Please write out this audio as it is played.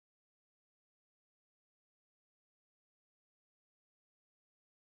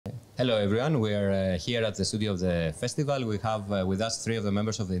Hello everyone, we are here at the studio of the festival. We have with us three of the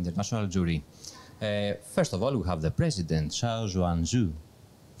members of the international jury. First of all, we have the president, Xiaojuan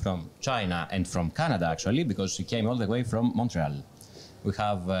from China and from Canada actually, because she came all the way from Montreal. We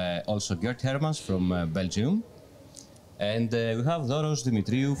have also Gert Hermans from Belgium. And we have Dώρο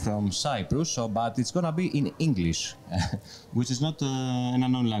Δημητρίου from Cyprus, but it's going to be in English, which is not an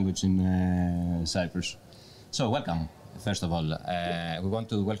unknown language in Cyprus. So welcome. First of all, we want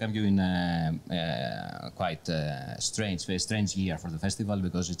to welcome you in a quite strange year for the festival,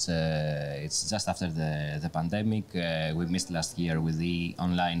 because it's just after the pandemic. We missed last year with the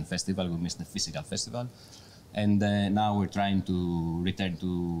online festival, we missed the physical festival, and now we're trying to return to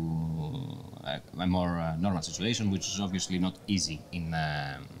a more normal situation, which is obviously not easy in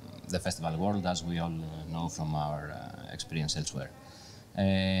the festival world, as we all know from our experience elsewhere.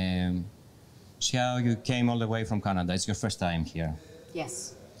 Xiao, you came all the way from Canada. It's your first time here.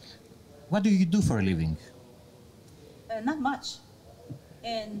 Yes. What do you do for a living? Not much.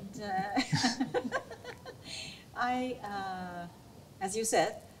 And as you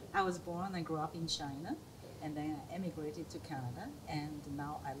said, I was born and grew up in China, and then I emigrated to Canada, and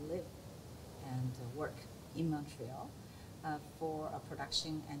now I live and work in Montreal for a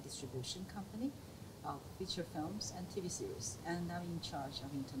production and distribution company of feature films and TV series, and I'm in charge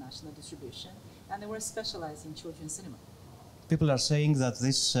of international distribution, and we're specialized in children's cinema. People are saying that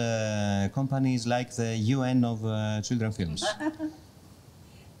this company is like the UN of children films.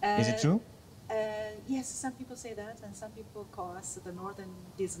 Is it true? Yes, some people say that, and some people call us the Northern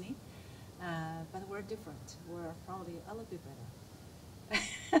Disney, but we're different. We're probably a little bit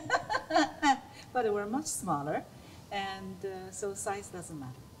better. But we're much smaller, and so size doesn't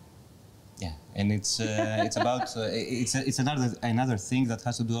matter. Yeah, and it's about it's another thing that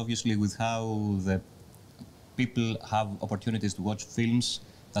has to do obviously with how the people have opportunities to watch films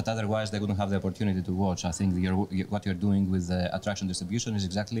that otherwise they wouldn't have the opportunity to watch. I think what you're doing with attraction distribution is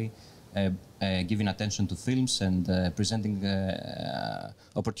exactly giving attention to films and presenting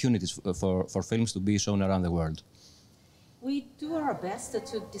opportunities for films to be shown around the world. We do our best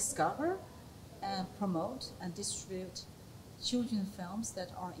to discover, promote, and distribute children's films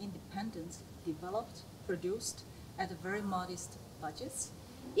that are independent, developed, produced at very modest budgets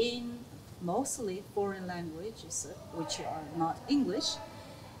in mostly foreign languages, which are not English,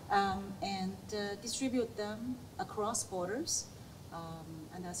 and distribute them across borders,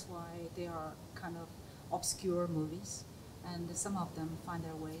 and that's why they are kind of obscure movies, and some of them find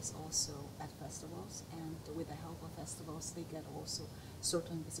their ways also at festivals, and with the help of festivals they get also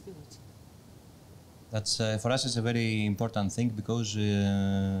certain visibility. That's for us, it's a very important thing, because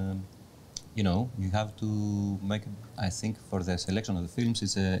you know, you have to make. I think for the selection of the films,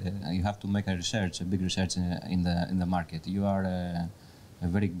 you have to make a big research in the market. You are a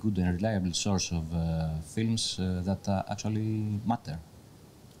very good and reliable source of films that actually matter.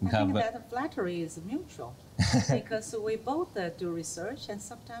 I think that flattery is mutual, because we both do research, and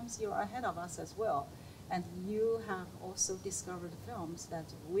sometimes you're ahead of us as well, and you have also discovered films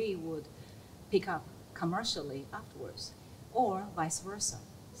that we would pick up commercially afterwards, or vice versa.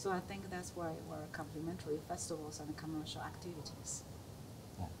 So I think that's why we're complementary festivals and commercial activities.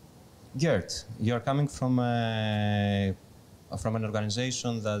 Gert, you're coming from an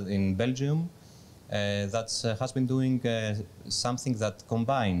organization that in Belgium that has been doing something that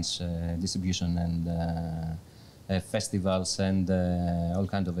combines distribution and festivals and all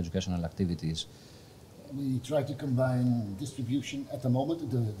kinds of educational activities. We try to combine distribution. At the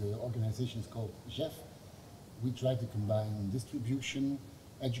moment, the organization is called ECFA. We try to combine distribution,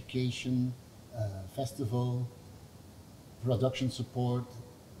 education, festival, production support,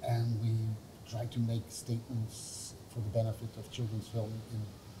 and we try to make statements for the benefit of children's film in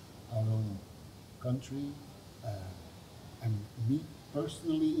our own country. And me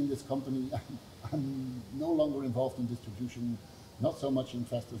personally in this company, I'm no longer involved in distribution, not so much in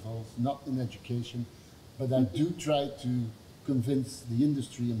festivals, not in education, but I do try to convince the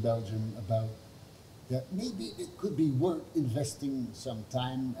industry in Belgium about that maybe it could be worth investing some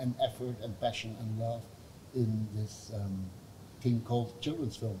time and effort and passion and love in this thing called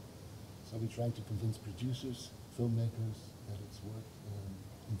children's film. So we try to convince producers, filmmakers, that it's worth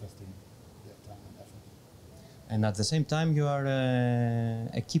investing their time and effort. And at the same time, you are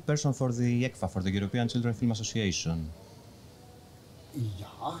a key person for the ECFA, for the European Children's Film Association.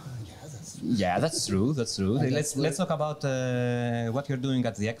 Yeah, that's true. That's true. Let's talk about what you're doing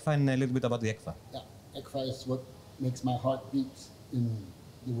at the ECFA and a little bit about the ECFA. Yeah, ECFA is what makes my heart beat in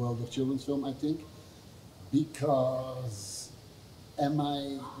the world of children's film, I think, because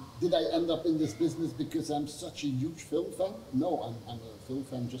Did I end up in this business because I'm such a huge film fan? No, I'm a film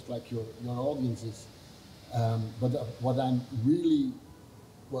fan just like your audience is. But what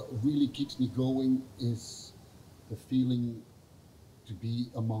really keeps me going is the feeling to be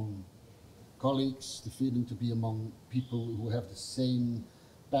among colleagues, the feeling to be among people who have the same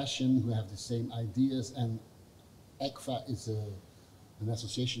passion, who have the same ideas, and ECFA is an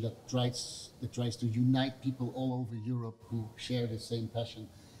association that tries to unite people all over Europe who share the same passion.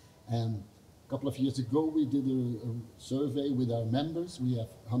 And a couple of years ago, we did a survey with our members. We have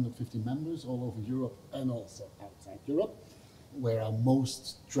 150 members all over Europe and also outside Europe, where our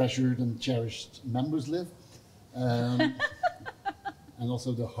most treasured and cherished members live. And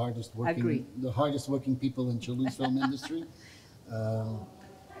also the hardest working people in children's film industry.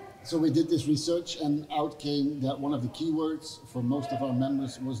 So we did this research, and out came that one of the keywords for most of our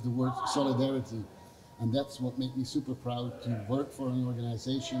members was the word solidarity. And that's what made me super proud to work for an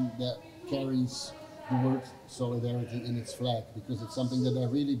organization that carries the word solidarity in its flag, because it's something that I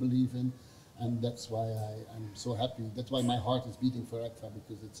really believe in, and that's why I'm so happy. That's why my heart is beating for ECFA,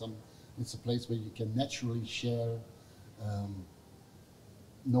 because it's a place where you can naturally share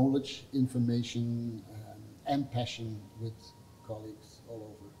knowledge, information, and passion with colleagues all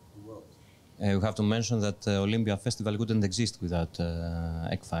over the world. We have to mention that Olympia Festival couldn't exist without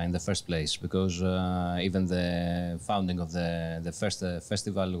ECFA in the first place, because even the founding of the first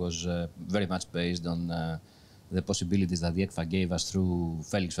festival was very much based on the possibilities that the ECFA gave us through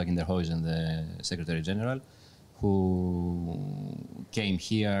Felix Wagenderhuizen, the Secretary General, who came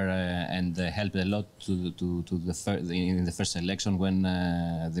here and helped a lot in the first election when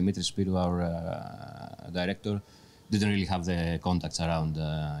Dimitris Spirou, our director, didn't really have the contacts around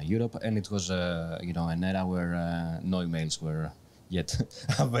Europe, and it was an era where no emails were yet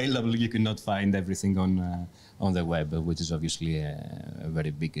available. You could not find everything on the web, which is obviously a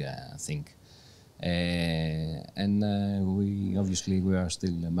very big thing. And we are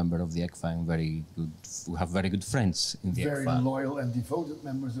still a member of the ECFA, and we have very good friends in the ECFA. Very loyal and devoted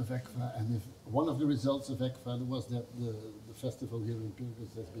members of ECFA, and if one of the results of ECFA was that the festival here in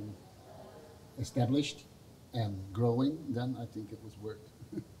Pyrgos has been established and growing, then I think it was worth.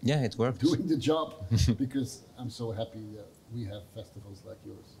 Yeah, it worked. Doing the job, because I'm so happy that we have festivals like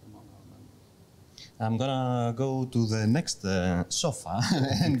yours among our members. I'm gonna go to the next sofa,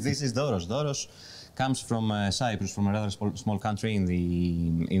 and this is Doros. Doros comes from Cyprus, from a rather small country in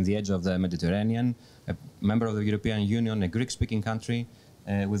the edge of the Mediterranean, a member of the European Union, a Greek-speaking country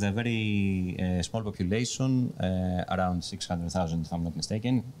with a very small population, around 600,000, if I'm not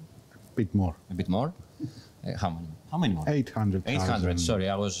mistaken. A bit more. A bit more. How many more? 800,000. 800, sorry,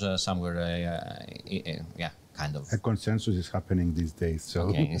 I was somewhere, kind of. A consensus is happening these days, so,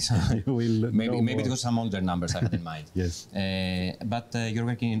 okay, so maybe it was some older numbers I had in mind. Yes. But you're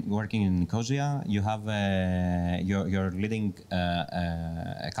working in Nicosia. You have you're leading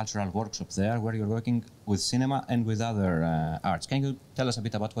a cultural workshop there where you're working with cinema and with other arts. Can you tell us a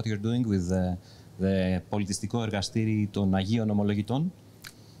bit about what you're doing with the Πολιτιστικό Εργαστήρι των Αγίων Ομολογητών?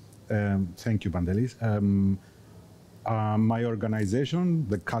 Thank you, Pandelis. My organization,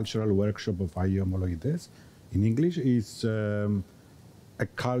 the Cultural Workshop of Agio Omologites, in English, is a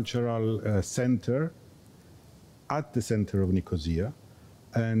cultural center at the center of Nicosia.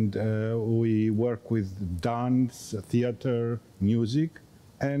 And we work with dance, theater, music,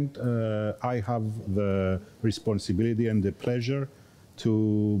 and I have the responsibility and the pleasure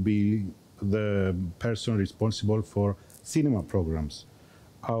to be the person responsible for cinema programs.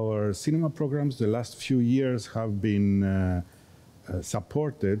 Our cinema programs the last few years have been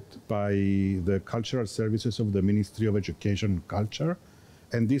supported by the cultural services of the Ministry of Education and Culture,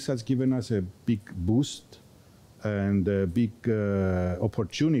 and this has given us a big boost and a big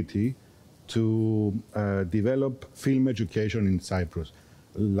opportunity to develop film education in Cyprus.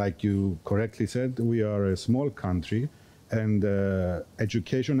 Like you correctly said, we are a small country, and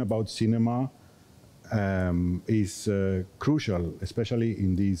education about cinema is crucial, especially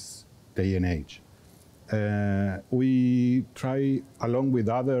in this day and age. We try, along with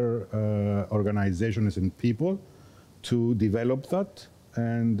other organizations and people, to develop that,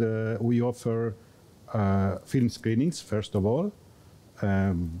 and we offer film screenings, first of all.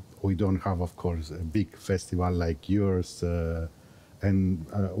 We don't have, of course, a big festival like yours, and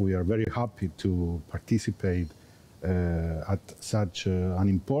we are very happy to participate at such an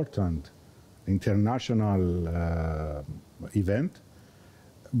important international event.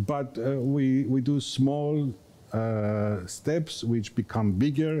 But we do small steps which become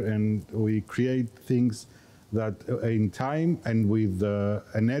bigger, and we create things that in time and with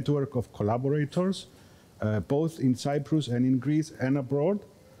a network of collaborators both in Cyprus and in Greece and abroad,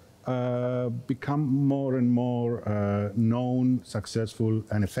 become more and more known, successful,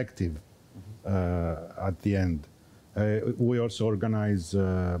 and effective at the end. We also organize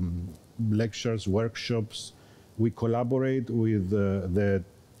lectures, workshops. We collaborate with the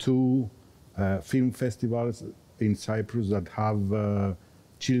two film festivals in Cyprus that have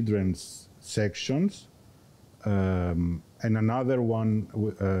children's sections, and another one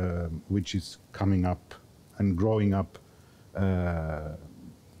which is coming up and growing up the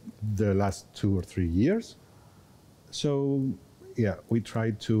last 2 or 3 years. So, yeah, we try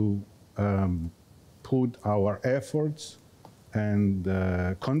to put our efforts and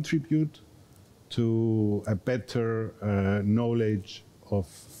contribute to a better knowledge of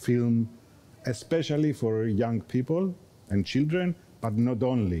film, especially for young people and children, but not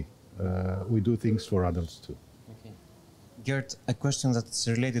only. We do things for adults too. Okay. Gert, a question that's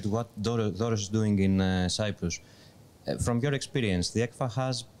related to what Doro is doing in Cyprus. From your experience, the ECFA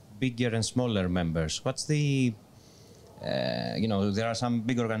has bigger and smaller members. What's the you know, there are some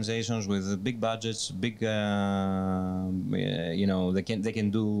big organizations with big budgets, big, you know, they can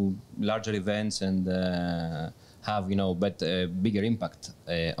do larger events and have, you know, bigger impact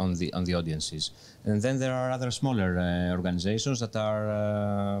on the audiences. And then there are other smaller organizations that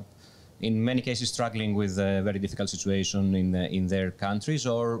are, in many cases, struggling with a very difficult situation in their countries,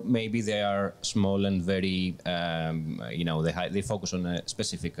 or maybe they are small and very, you know, they focus on a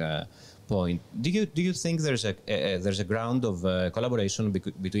specific point. Do you think there's a ground of collaboration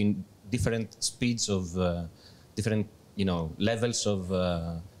between different speeds of different, you know, levels of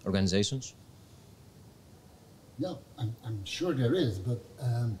organizations? Yeah, I'm sure there is, but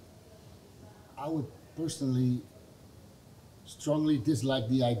I would personally strongly dislike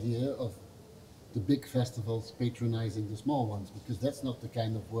the idea of the big festivals patronizing the small ones, because that's not the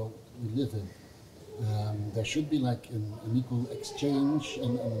kind of world we live in. There should be like an equal exchange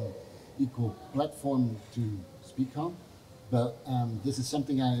and an equal platform to speak on, but this is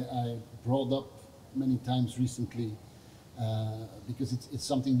something I brought up many times recently, because it's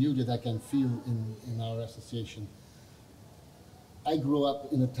something new that I can feel in our association. I grew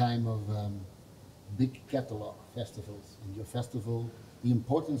up in a time of big catalog festivals, and your festival, the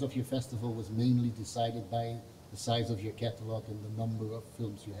importance of your festival was mainly decided by the size of your catalog and the number of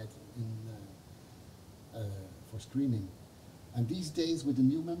films you had for screening. And these days, with the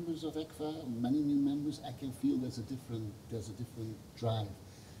new members of ECFA, many new members, I can feel there's a different drive.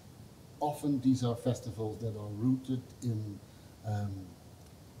 Often these are festivals that are rooted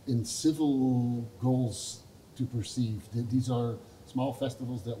in civil goals to perceive. These are small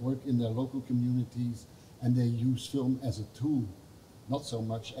festivals that work in their local communities, and they use film as a tool, not so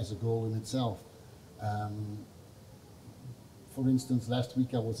much as a goal in itself. For instance, last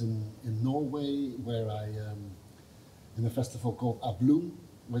week I was in Norway, where in a festival called Abloom,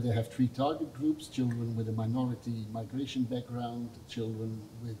 where they have 3 target groups: children with a minority migration background, children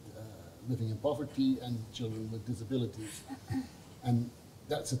with living in poverty, and children with disabilities. And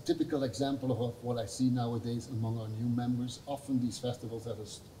that's a typical example of what I see nowadays among our new members. Often these festivals have a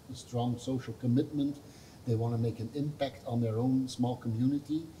strong social commitment. They want to make an impact on their own small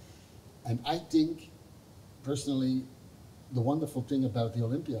community. And I think, personally, the wonderful thing about the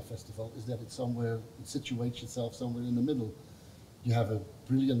Olympia Festival is that it situates itself somewhere in the middle. You have a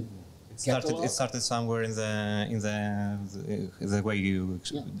brilliant catalog. It started somewhere in the way you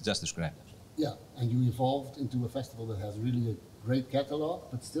just described. Yeah, and you evolved into a festival that has really a great catalog,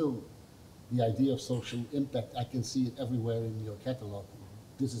 but still the idea of social impact, I can see it everywhere in your catalog.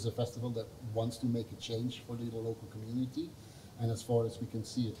 This is a festival that wants to make a change for the local community, and as far as we can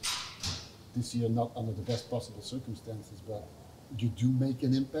see it, this year not under the best possible circumstances, but you do make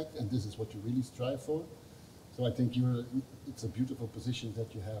an impact, and this is what you really strive for. So I think it's a beautiful position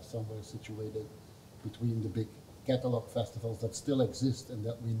that you have somewhere situated between the big catalog festivals that still exist and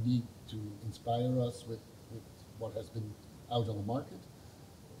that we need to inspire us with what has been out on the market,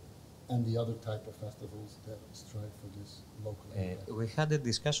 and the other type of festivals that strive for this local impact. We had a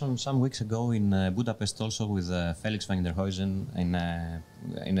discussion some weeks ago in Budapest also with Felix van der Huizen in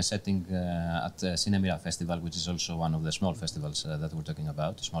a setting at Sinnemira Festival, which is also one of the small festivals that we're talking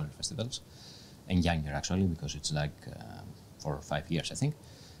about, smaller festivals, and younger actually, because it's like 4 or 5 years, I think.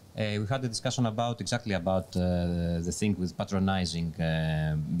 We had a discussion exactly about the thing with patronizing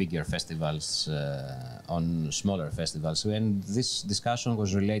bigger festivals on smaller festivals. And this discussion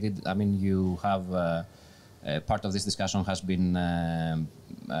was related, I mean, you have part of this discussion has been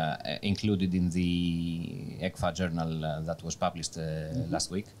included in the ECFA journal that was published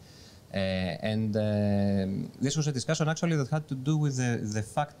last week. And this was a discussion actually that had to do with the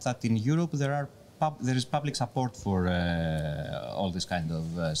fact that in Europe there are there is public support for all this kind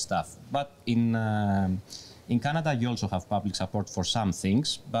of stuff. But in Canada, you also have public support for some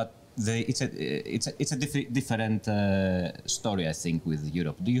things, but it's a different story, I think, with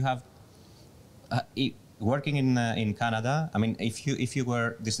Europe. Do you have working in Canada? I mean, if you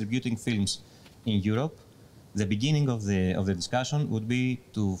were distributing films in Europe, the beginning of the discussion would be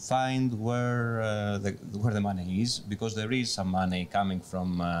to find where the money is, because there is some money coming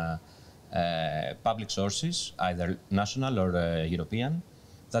from public sources, either national or European,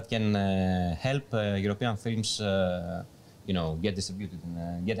 that can help European films, get distributed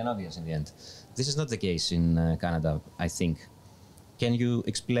and get an audience in the end. This is not the case in Canada, I think. Can you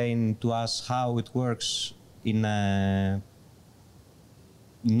explain to us how it works in a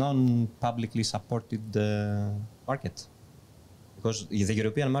non-publicly supported market? Because the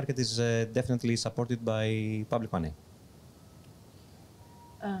European market is definitely supported by public money.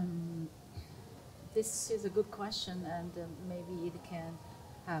 This is a good question, and maybe it can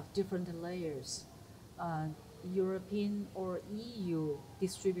have different layers. European or EU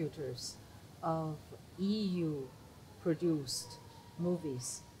distributors of EU-produced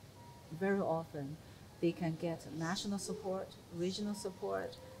movies, very often they can get national support, regional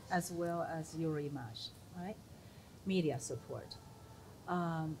support, as well as Euroimage, right? Media support.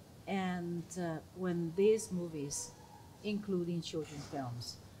 When these movies, including children's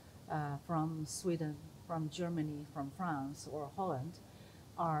films, from Sweden, from Germany, from France, or Holland,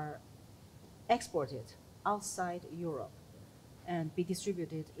 are exported outside Europe and be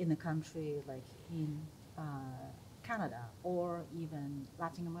distributed in a country like in Canada or even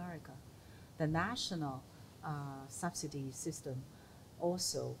Latin America, the national subsidy system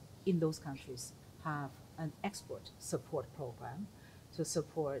also in those countries have an export support program to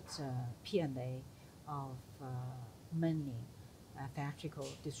support P&A of many theatrical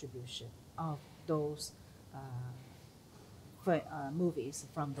distribution of those movies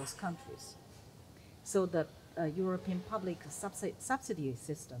from those countries. So the European public subsidy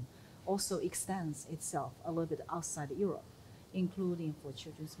system also extends itself a little bit outside Europe, including for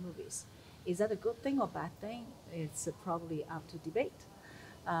children's movies. Is that a good thing or bad thing? It's probably up to debate.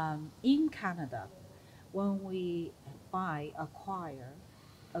 In Canada, when we acquire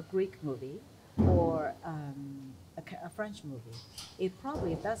a Greek movie or a French movie, it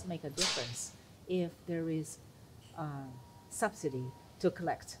probably does make a difference if there is subsidy to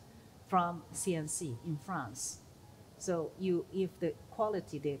collect from CNC in France. So if the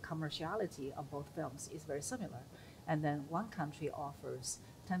quality, the commerciality of both films is very similar, and then one country offers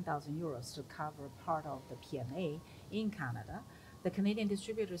 10,000 euros to cover part of the P&A in Canada, the Canadian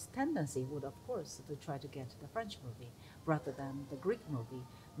distributor's tendency would, of course, to try to get the French movie rather than the Greek movie.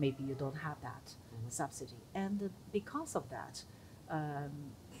 Maybe you don't have that subsidy. And because of that,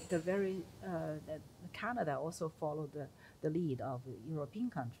 Canada also followed the lead of European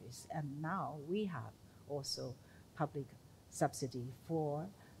countries, and now we have also public subsidy for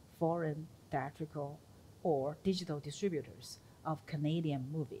foreign theatrical or digital distributors of Canadian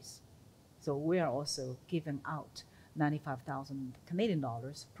movies. So we are also giving out 95,000 Canadian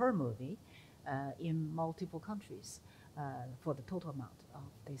dollars per movie in multiple countries for the total amount of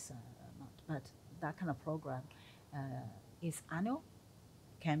this amount. But that kind of program is annual,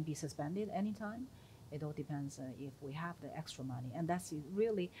 can be suspended anytime. It all depends if we have the extra money. And that's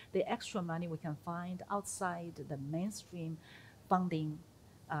really the extra money we can find outside the mainstream funding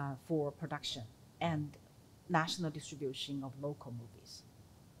for production and national distribution of local movies.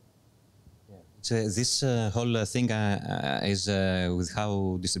 So this whole thing is with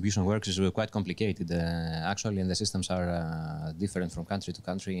how distribution works is quite complicated actually, and the systems are different from country to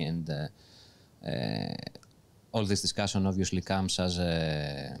country, and all this discussion obviously comes as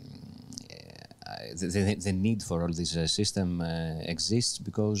the need for all this system exists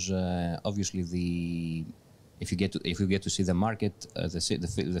because obviously if you get to see the market,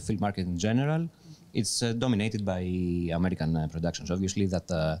 the film market in general, it's dominated by American productions. Obviously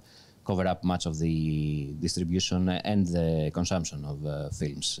that cover up much of the distribution and the consumption of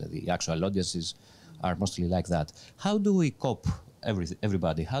films. The actual audiences are mostly like that. How do we cope,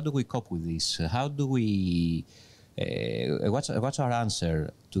 everybody? How do we cope with this? How do we? What's our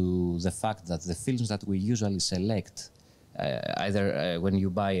answer to the fact that the films that we usually select, either when you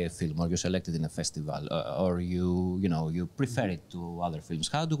buy a film or you select it in a festival, or you prefer it to other films?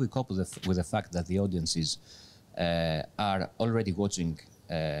 How do we cope with the fact that the audiences are already watching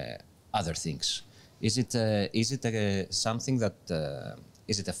other things? Is it something that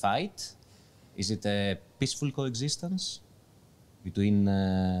is it a fight? Is it a peaceful coexistence between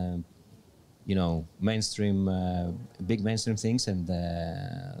you know, mainstream, big mainstream things and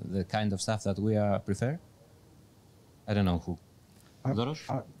the kind of stuff that we prefer? I don't know who.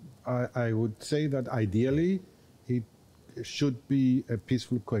 I would say that ideally it should be a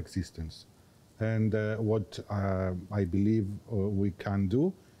peaceful coexistence. And what I believe we can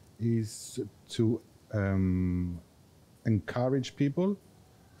do is to encourage people,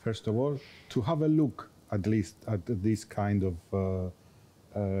 first of all, to have a look at least at this kind of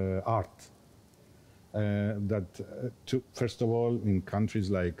art. First of all, in countries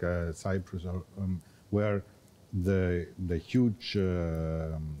like Cyprus, where the huge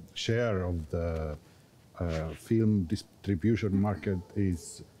share of the film distribution market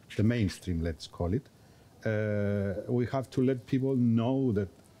is the mainstream, let's call it, we have to let people know that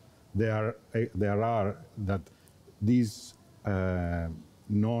that these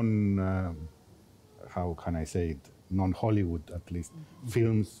how can I say it, non-Hollywood at least,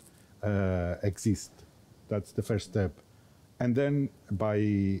 films exist. That's the first step. And then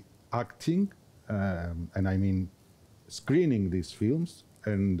by acting, and I mean screening these films,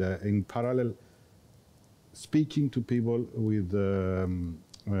 and in parallel speaking to people with an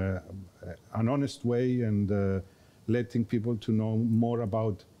honest way, and letting people to know more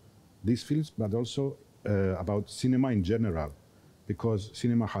about these films, but also about cinema in general, because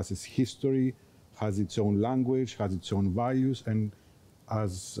cinema has its history, has its own language, has its own values, and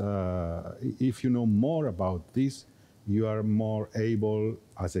as if you know more about this, you are more able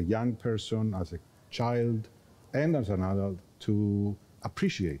as a young person, as a child, and as an adult to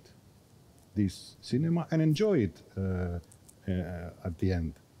appreciate this cinema and enjoy it at the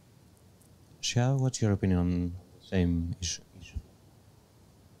end. Xiao, what's your opinion on the same issue?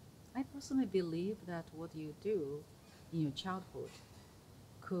 I personally believe that what you do in your childhood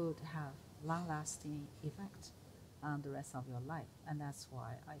could have long-lasting effect on the rest of your life. And that's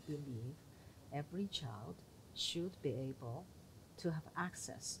why I believe every child should be able to have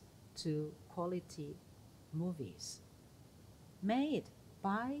access to quality movies made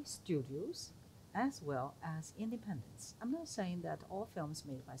by studios as well as independents. I'm not saying that all films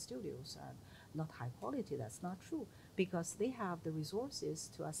made by studios are not high quality. That's not true, because they have the resources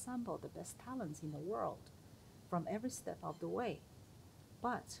to assemble the best talents in the world from every step of the way.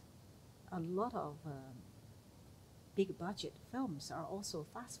 But a lot of big budget films are also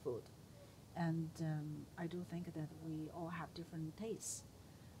fast food. And I do think that we all have different tastes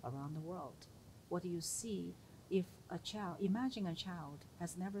around the world. What do you see if a child, imagine a child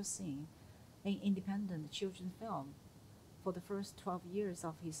has never seen an independent children's film for the first 12 years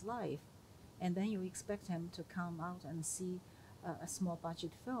of his life, and then you expect him to come out and see a small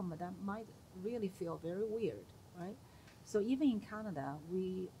budget film, that might really feel very weird, right? So even in Canada,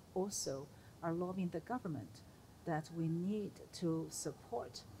 we also are lobbying the government that we need to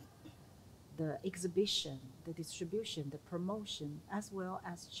support the exhibition, the distribution, the promotion, as well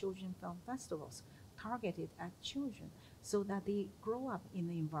as children film festivals targeted at children, so that they grow up in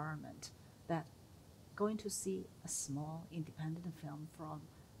the environment that going to see a small independent film from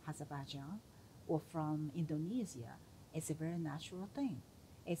Azerbaijan or from Indonesia is a very natural thing.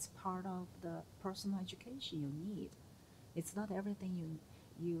 It's part of the personal education you need. It's not everything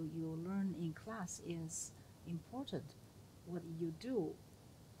you learn in class is important. What you do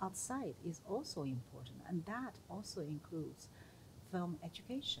outside is also important, and that also includes film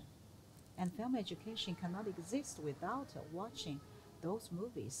education. And film education cannot exist without watching those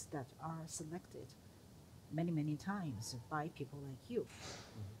movies that are selected many, many times by people like you.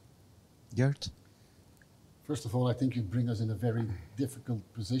 Gert? First of all, I think you bring us in a very difficult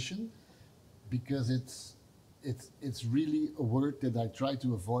position, because it's really a word that I try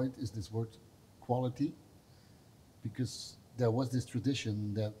to avoid, is this word quality, because there was this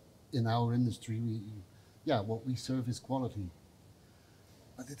tradition that in our industry, what we serve is quality.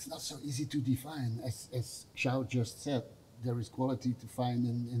 But it's not so easy to define. As Xiao just said, there is quality to find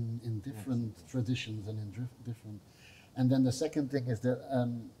in different traditions and in different. And then the second thing is that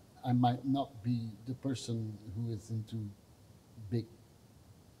I might not be the person who is into big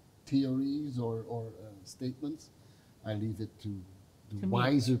theories or statements. I leave it to the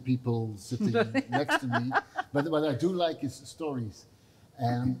wiser people sitting next to me. But what I do like is stories.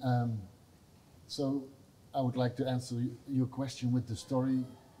 And so I would like to answer your question with the story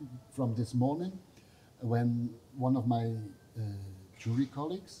from this morning, when one of my jury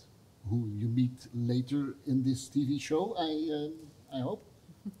colleagues, who you meet later in this TV show, I hope,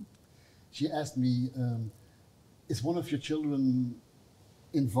 she asked me, is one of your children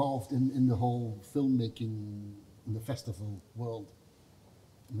involved in the whole filmmaking in the festival world?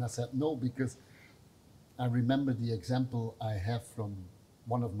 And I said no, because I remember the example I have from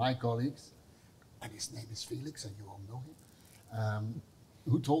one of my colleagues, and his name is Felix, and you all know him,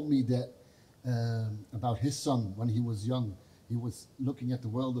 who told me that about his son when he was young. He was looking at the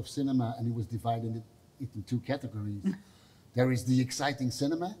world of cinema, and he was dividing it into two categories. There is the exciting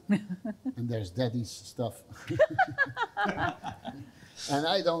cinema, and there's daddy's stuff. And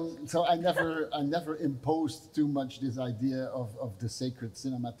I never imposed too much this idea of the sacred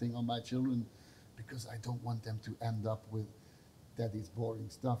cinema thing on my children, because I don't want them to end up with daddy's boring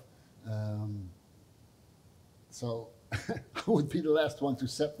stuff. So I would be the last one to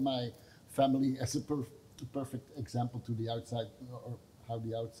set my family as a perfect example to the outside, or how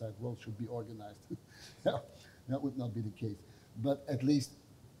the outside world should be organized. That would not be the case. But at least,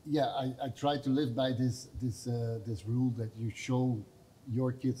 yeah, I try to live by this rule that you show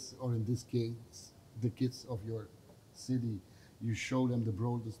your kids, or in this case, the kids of your city, you show them the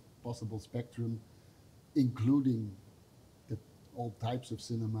broadest possible spectrum, including all types of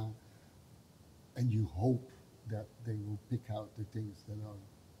cinema, and you hope that they will pick out the things that are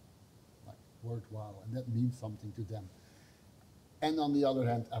like worthwhile and that means something to them. And on the other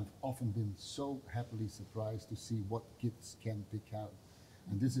hand, I've often been so happily surprised to see what kids can pick out.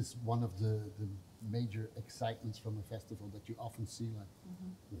 And this is one of the major excitements from a festival, that you often see like,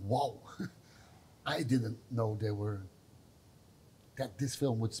 wow, I didn't know that this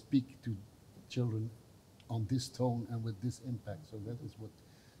film would speak to children on this tone and with this impact. So that is what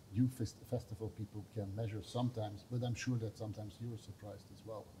you festival people can measure sometimes, but I'm sure that sometimes you're surprised as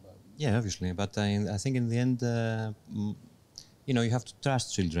well about it. Yeah, obviously, but I think in the end, you know, you have to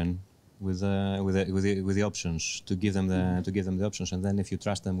trust children with the options, to give them the options, and then if you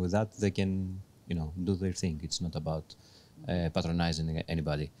trust them with that, they can, you know, do their thing. It's not about patronizing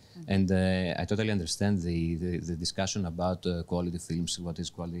anybody. And I totally understand the discussion about quality films, what is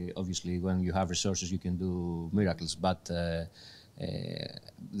quality. Obviously, when you have resources, you can do miracles, but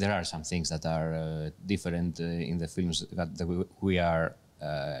there are some things that are different in the films that we are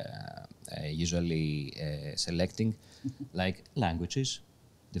usually selecting, like languages,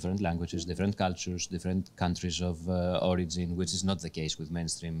 different cultures, different countries of origin, which is not the case with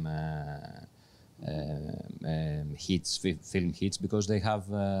mainstream film hits, because they have,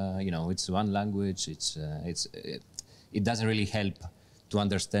 you know, it's one language. It doesn't really help to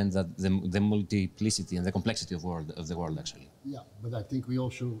understand that the multiplicity and the complexity of the world actually. Yeah, but I think we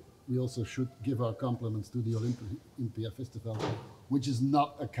also should give our compliments to the Olympia Festival, which is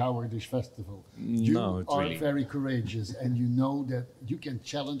not a cowardish festival. You are really very courageous, and you know that you can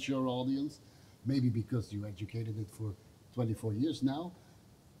challenge your audience, maybe because you educated it for 24 years now,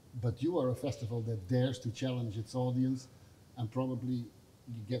 but you are a festival that dares to challenge its audience, and probably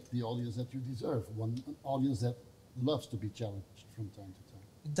you get the audience that you deserve, an audience that loves to be challenged from time to time.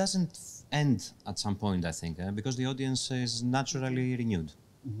 It doesn't end at some point, I think, because the audience is naturally renewed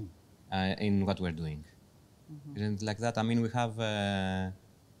in what we're doing. Isn't it like that? I mean, we have an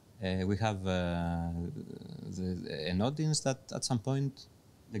audience that at some point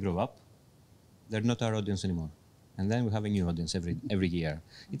they grow up. They're not our audience anymore, and then we have a new audience every year.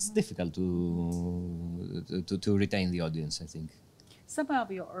 It's difficult to retain the audience, I think. Some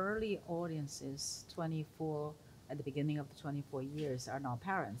of your early audiences, 24 at the beginning of the 24 years, are now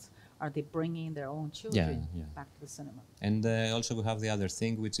parents. Are they bringing their own children back to the cinema? And also we have the other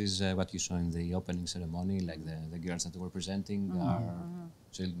thing, which is what you saw in the opening ceremony, like the girls that were presenting.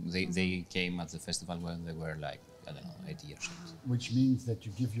 So they came at the festival when they were like, I don't know, 8 years old. Which means that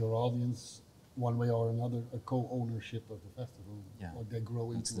you give your audience, one way or another, a co-ownership of the festival, or they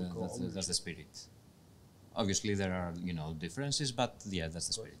grow into a co-ownership. That's the spirit. Obviously, there are, you know, differences, but yeah, that's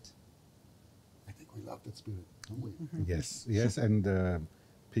the spirit. I think we love that spirit, don't we? Yes, and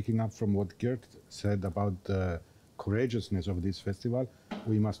picking up from what Gert said about the courageousness of this festival,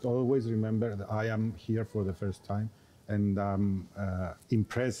 we must always remember that I am here for the first time, and I'm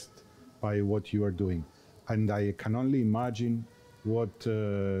impressed by what you are doing. And I can only imagine what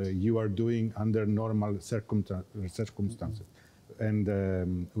you are doing under normal circumstances.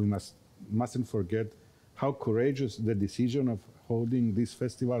 And we mustn't forget how courageous the decision of holding this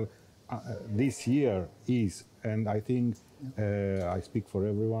festival this year is. And I think I speak for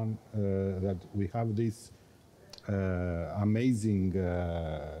everyone that we have this amazing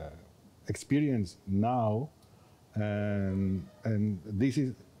experience now, and this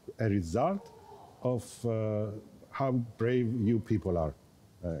is a result of how brave you people are,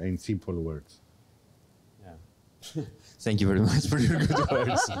 in simple words. Yeah. Thank you very much for your good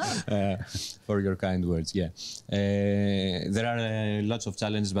words, for your kind words. Yeah, there are lots of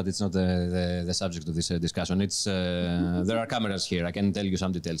challenges, but it's not the subject of this discussion. It's there are cameras here. I can tell you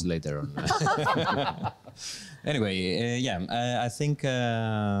some details later on. Anyway, I think we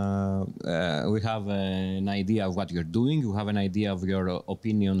have an idea of what you're doing. You have an idea of your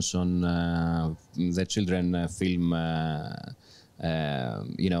opinions on the children film.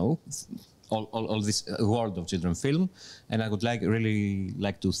 All this world of children film, and I would really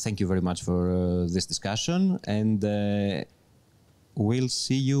like to thank you very much for this discussion, and we'll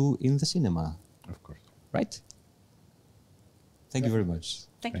see you in the cinema. Of course. Right? Thank you very much.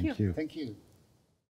 Thank you. Thank you.